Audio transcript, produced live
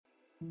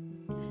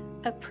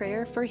A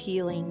prayer for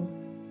healing.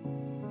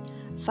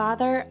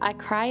 Father, I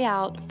cry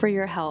out for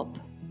your help.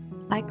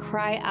 I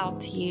cry out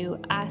to you,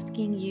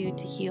 asking you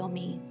to heal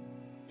me.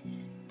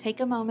 Take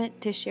a moment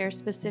to share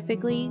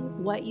specifically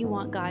what you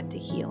want God to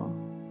heal.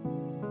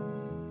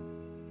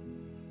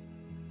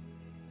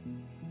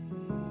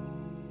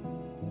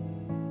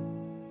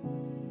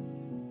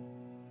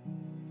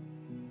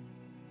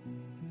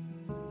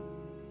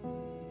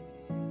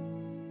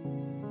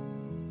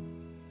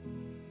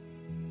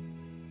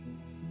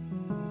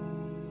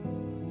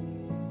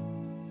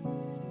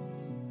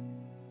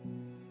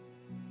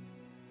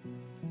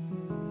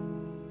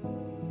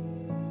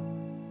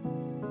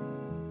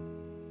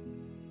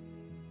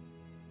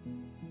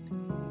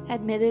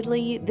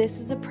 Admittedly,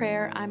 this is a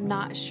prayer I'm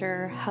not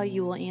sure how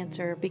you will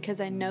answer because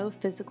I know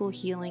physical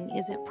healing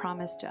isn't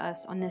promised to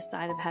us on this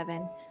side of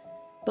heaven.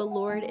 But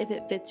Lord, if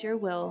it fits your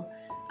will,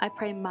 I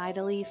pray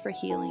mightily for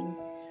healing.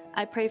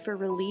 I pray for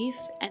relief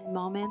and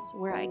moments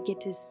where I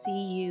get to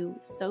see you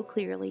so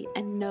clearly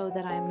and know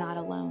that I am not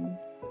alone.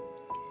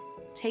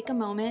 Take a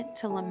moment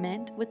to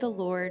lament with the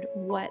Lord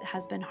what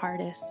has been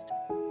hardest.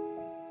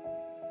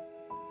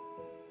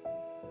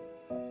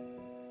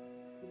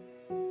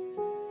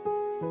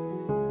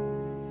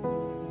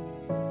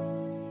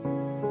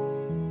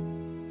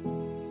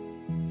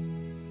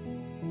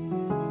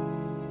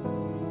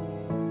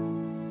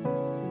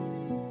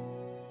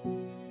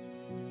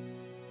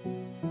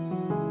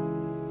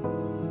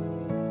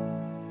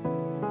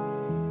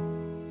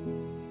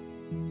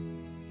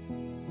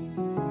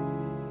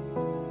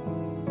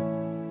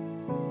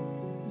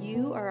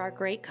 You are our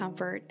great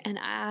comfort, and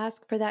I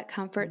ask for that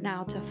comfort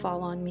now to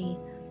fall on me.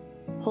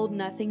 Hold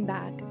nothing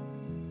back.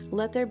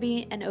 Let there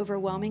be an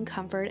overwhelming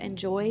comfort and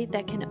joy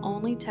that can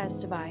only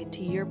testify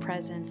to your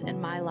presence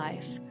in my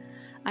life.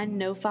 I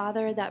know,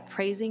 Father, that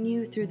praising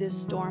you through this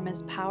storm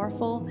is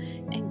powerful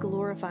and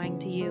glorifying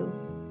to you.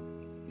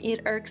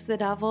 It irks the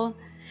devil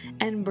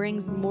and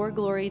brings more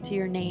glory to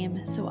your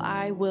name, so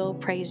I will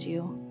praise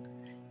you.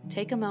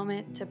 Take a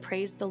moment to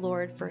praise the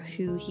Lord for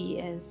who he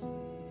is.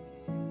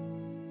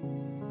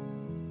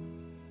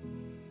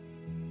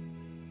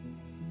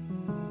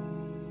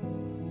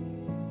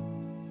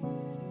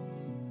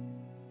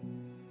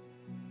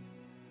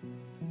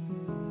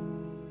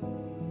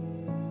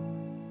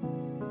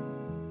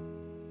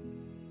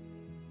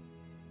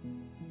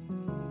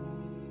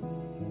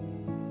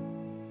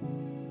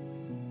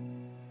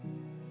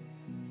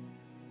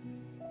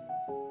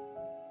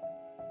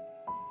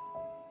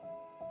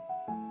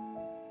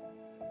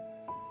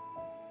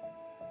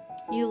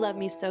 You love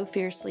me so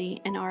fiercely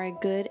and are a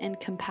good and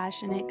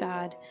compassionate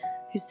God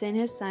who sent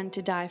his Son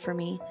to die for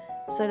me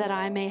so that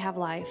I may have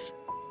life.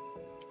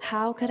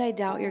 How could I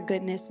doubt your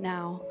goodness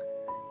now?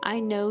 I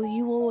know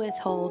you will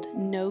withhold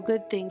no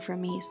good thing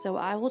from me, so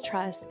I will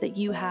trust that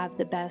you have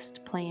the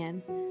best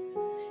plan.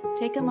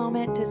 Take a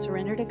moment to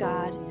surrender to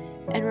God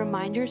and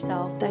remind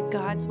yourself that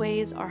God's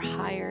ways are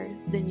higher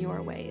than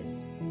your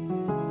ways.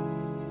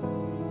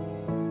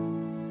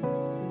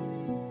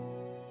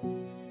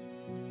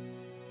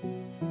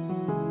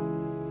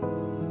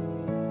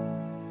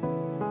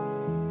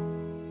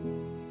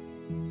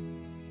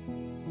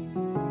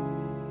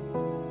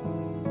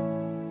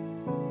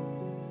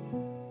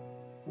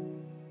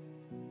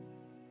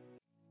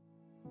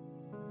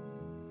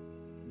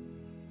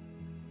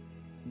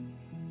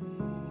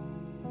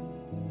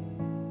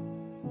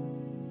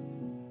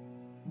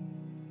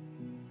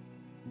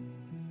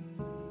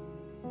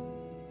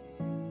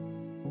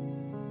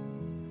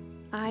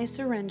 I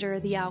surrender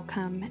the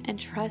outcome and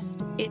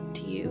trust it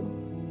to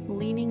you,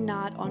 leaning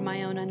not on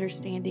my own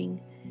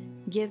understanding.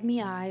 Give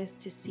me eyes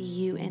to see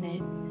you in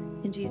it.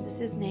 In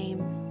Jesus' name,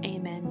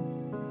 amen.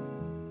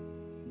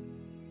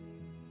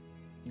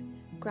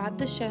 Grab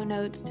the show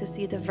notes to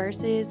see the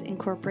verses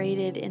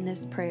incorporated in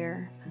this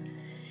prayer.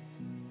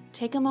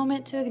 Take a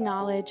moment to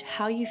acknowledge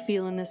how you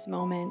feel in this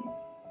moment.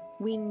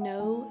 We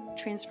know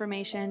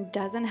transformation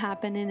doesn't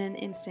happen in an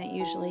instant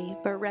usually,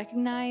 but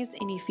recognize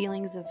any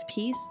feelings of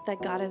peace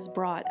that God has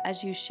brought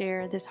as you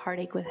share this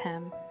heartache with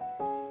him.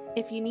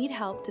 If you need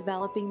help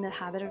developing the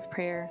habit of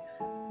prayer,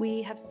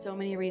 we have so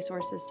many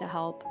resources to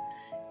help.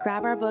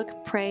 Grab our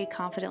book, Pray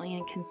Confidently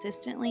and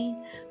Consistently,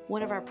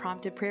 one of our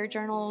prompted prayer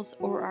journals,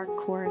 or our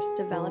course,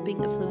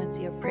 Developing a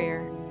Fluency of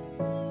Prayer.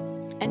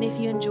 And if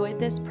you enjoyed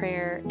this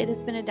prayer, it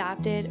has been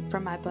adapted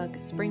from my book,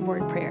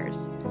 Springboard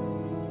Prayers.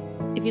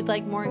 If you'd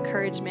like more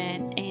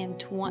encouragement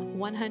and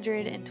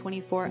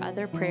 124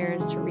 other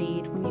prayers to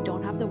read when you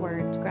don't have the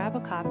words, grab a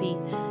copy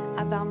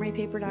at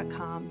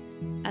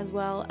valmariepaper.com, as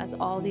well as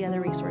all the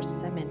other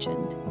resources I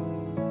mentioned.